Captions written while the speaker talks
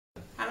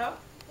Hello?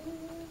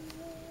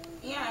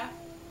 Yeah.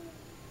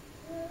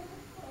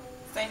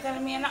 So you're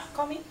telling me you're not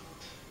coming?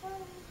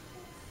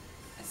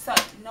 So,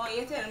 no,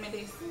 you're telling me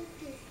this.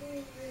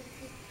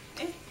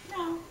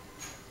 No.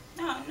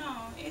 No.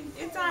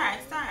 It's alright,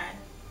 it's alright.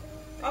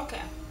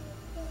 Okay.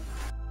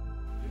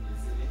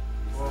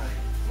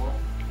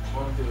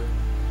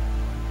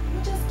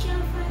 We just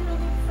can't find no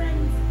good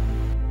friends.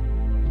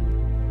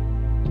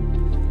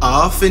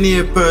 I often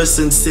hear a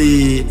person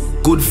say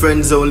good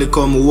friends only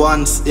come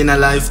once in a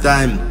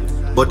lifetime.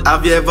 But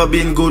have you ever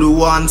been good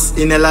once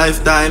in a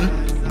lifetime?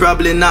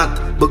 Probably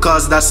not,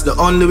 because that's the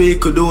only way you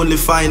could only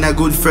find a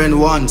good friend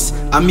once.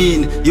 I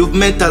mean, you've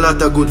met a lot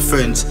of good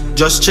friends.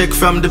 Just check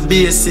from the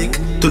basic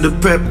to the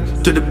prep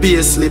to the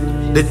pay slip.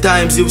 The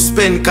times you've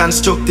spent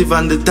constructive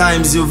and the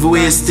times you've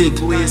wasted.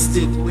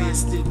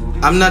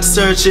 I'm not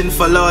searching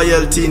for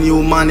loyalty in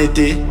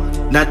humanity,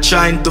 not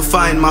trying to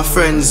find my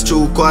friends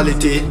through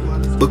quality,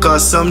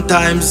 because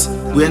sometimes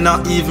we're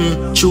not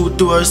even true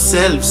to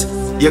ourselves.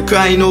 You're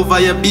crying over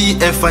your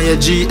BF and your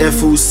GF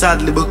who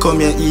sadly become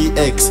your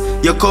EX.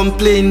 You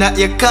complain that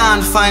you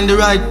can't find the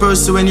right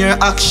person when you're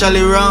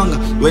actually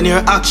wrong. When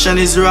your action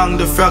is wrong,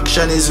 the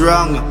fraction is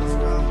wrong.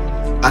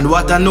 And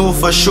what I know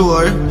for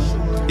sure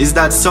is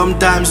that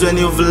sometimes when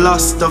you've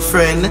lost a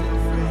friend,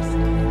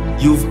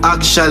 you've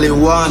actually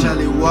won.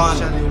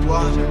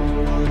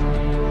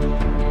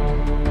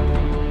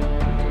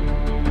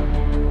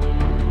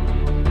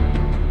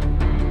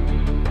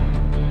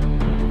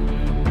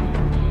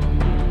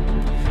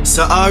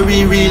 So are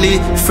we really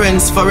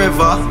friends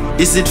forever?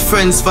 Is it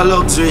friends for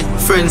luxury,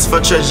 friends for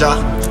treasure?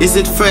 Is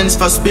it friends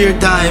for spare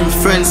time,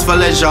 friends for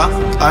leisure?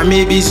 Or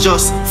maybe it's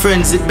just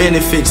friends it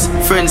benefits,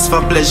 friends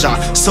for pleasure.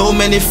 So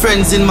many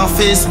friends in my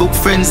Facebook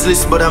friends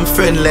list, but I'm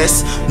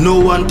friendless. No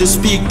one to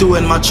speak to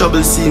when my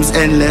trouble seems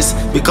endless,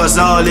 because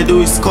all they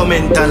do is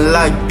comment and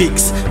like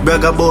pics,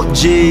 brag about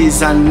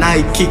J's and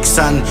Nike kicks,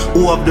 and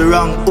who have the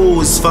wrong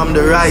O's from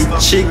the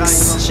right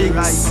chicks.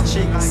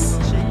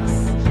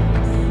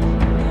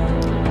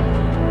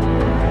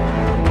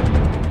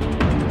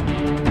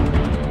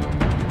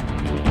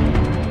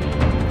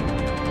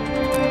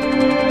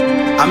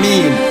 I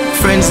mean,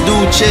 friends do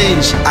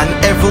change and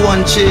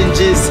everyone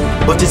changes,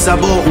 but it's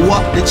about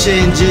what the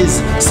change is.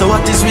 So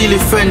what is really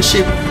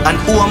friendship and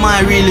who am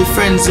I really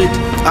friends with?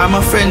 Are my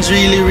friends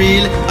really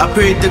real? I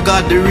pray to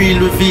God the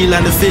real reveal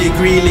and the fake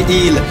really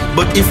heal.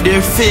 But if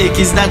they're fake,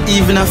 is that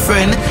even a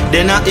friend?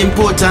 They're not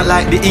important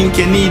like the ink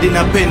you need in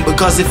a pen,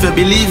 because if you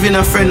believe in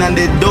a friend and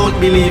they don't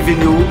believe in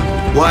you,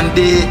 one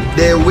day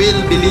they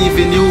will believe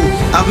in you.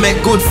 I've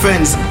met good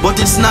friends, but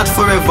it's not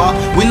forever.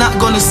 We're not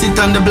gonna sit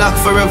on the block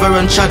forever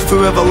and chat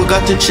forever. We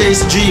got to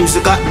chase dreams,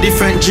 we got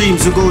different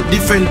dreams. We go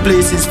different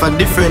places for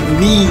different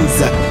means.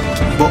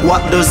 But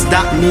what does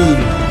that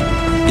mean?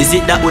 Is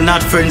it that we're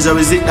not friends, or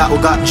is it that we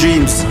got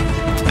dreams?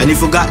 And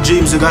if we got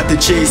dreams, we got to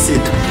chase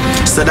it.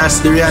 So that's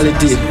the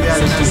reality.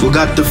 We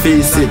got to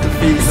face it.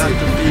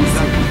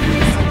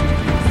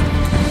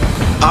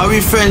 Are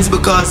we friends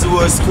because we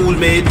were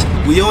schoolmates?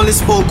 We only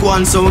spoke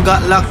once so we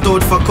got locked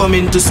out for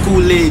coming to school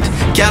late.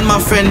 Can my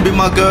friend be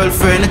my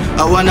girlfriend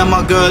or one of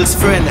my girl's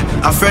friend?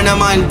 A friend of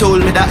mine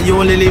told me that you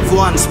only live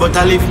once, but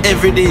I live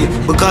every day,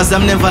 because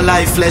I'm never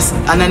lifeless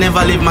and I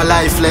never live my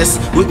life less.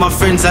 With my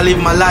friends I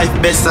live my life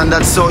best, and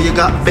that's how you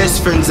got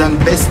best friends and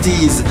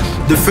besties.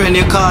 The friend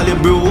you call you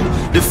bro,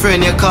 the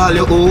friend you call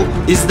you oh,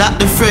 is that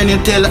the friend you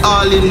tell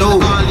all you know?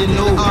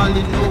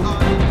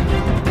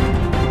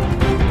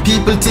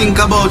 People think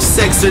about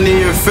sex when they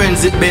hear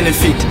friends it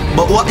benefit,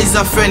 but what is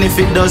a friend if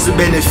it doesn't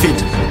benefit?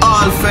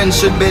 All friends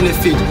should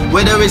benefit,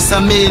 whether it's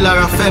a male or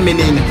a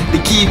feminine.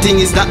 The key thing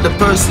is that the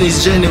person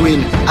is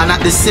genuine, and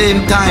at the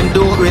same time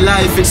don't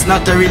rely if it's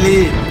not a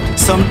relay.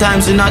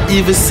 Sometimes you're not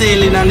even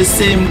sailing on the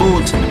same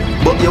boat,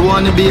 but you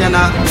wanna be on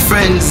a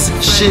friend's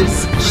ship.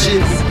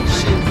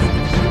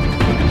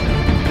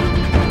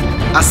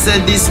 I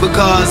said this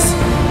because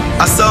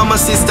I saw my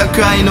sister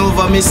crying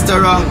over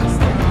Mr. Wrong.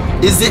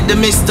 Is it the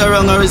Mr.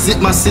 Wrong or is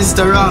it my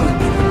sister wrong?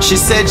 She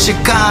said she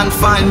can't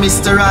find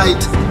Mr. Right,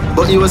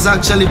 but he was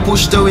actually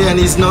pushed away and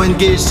he's now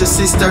engaged to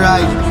Sister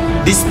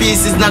Right. This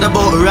piece is not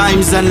about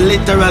rhymes and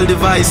literal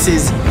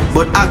devices,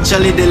 but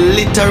actually the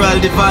literal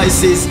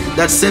devices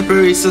that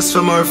separates us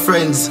from our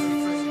friends.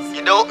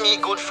 You don't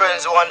meet good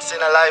friends once in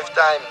a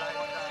lifetime.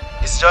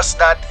 It's just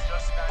that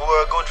we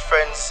were good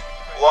friends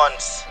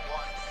once.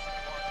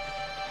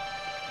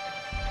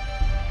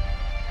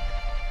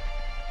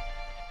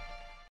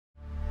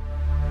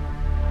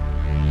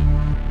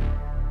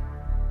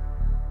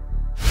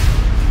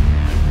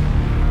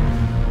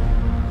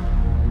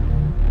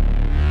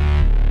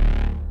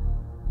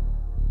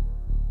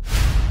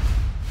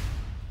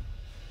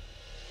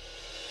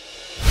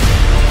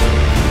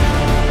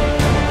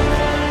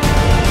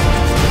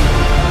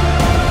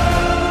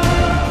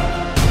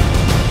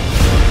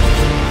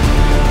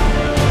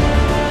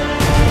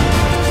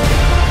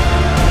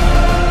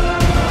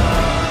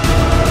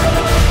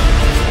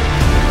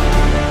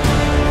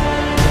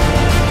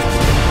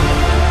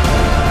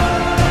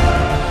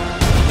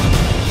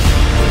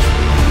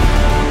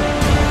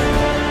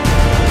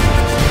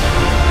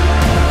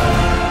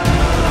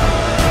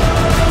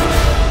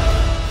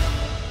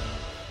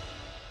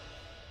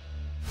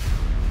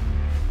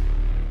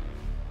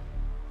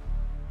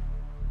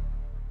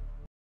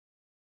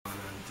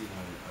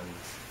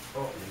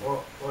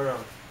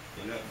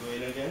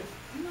 going again?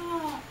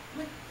 No,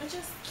 but I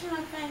just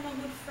cannot find a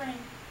good friend.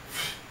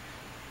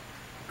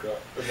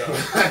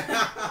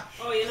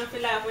 Oh, you don't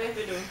feel like what you have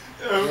to do?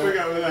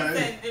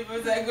 If it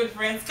was like good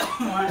friends,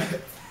 come on.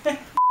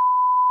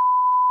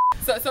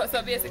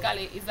 So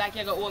basically, it's like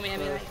you go home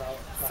and be like,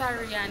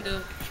 sorry,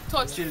 and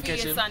touch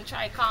face and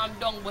try calm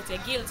down, but you're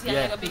guilty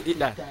and you go be,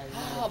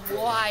 oh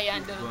boy,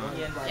 and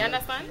you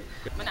understand?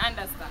 I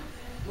understand.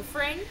 My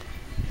friend,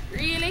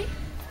 really?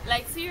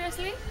 Like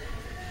seriously?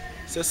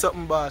 Say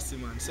something bossy,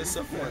 man. Say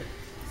something, man.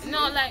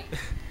 No, like.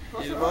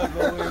 You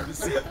want to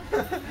say. So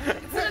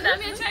that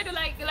means try to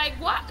like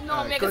what?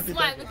 No, make a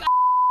smile because.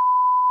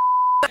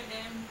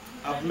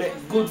 I've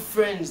met good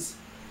friends,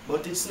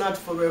 but it's not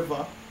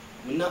forever.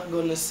 We're not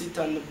gonna sit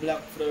on the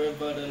block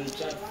forever and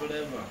chat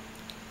forever.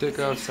 Take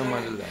off some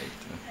of the light.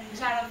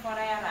 Chat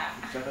forever.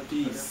 Chat a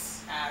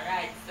peace.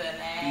 Alright, so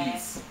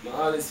Peace. I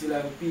always feel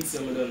like a peace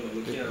when I don't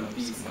know. I can't have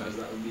peace. That's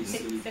not a peace.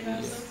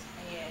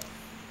 Yes.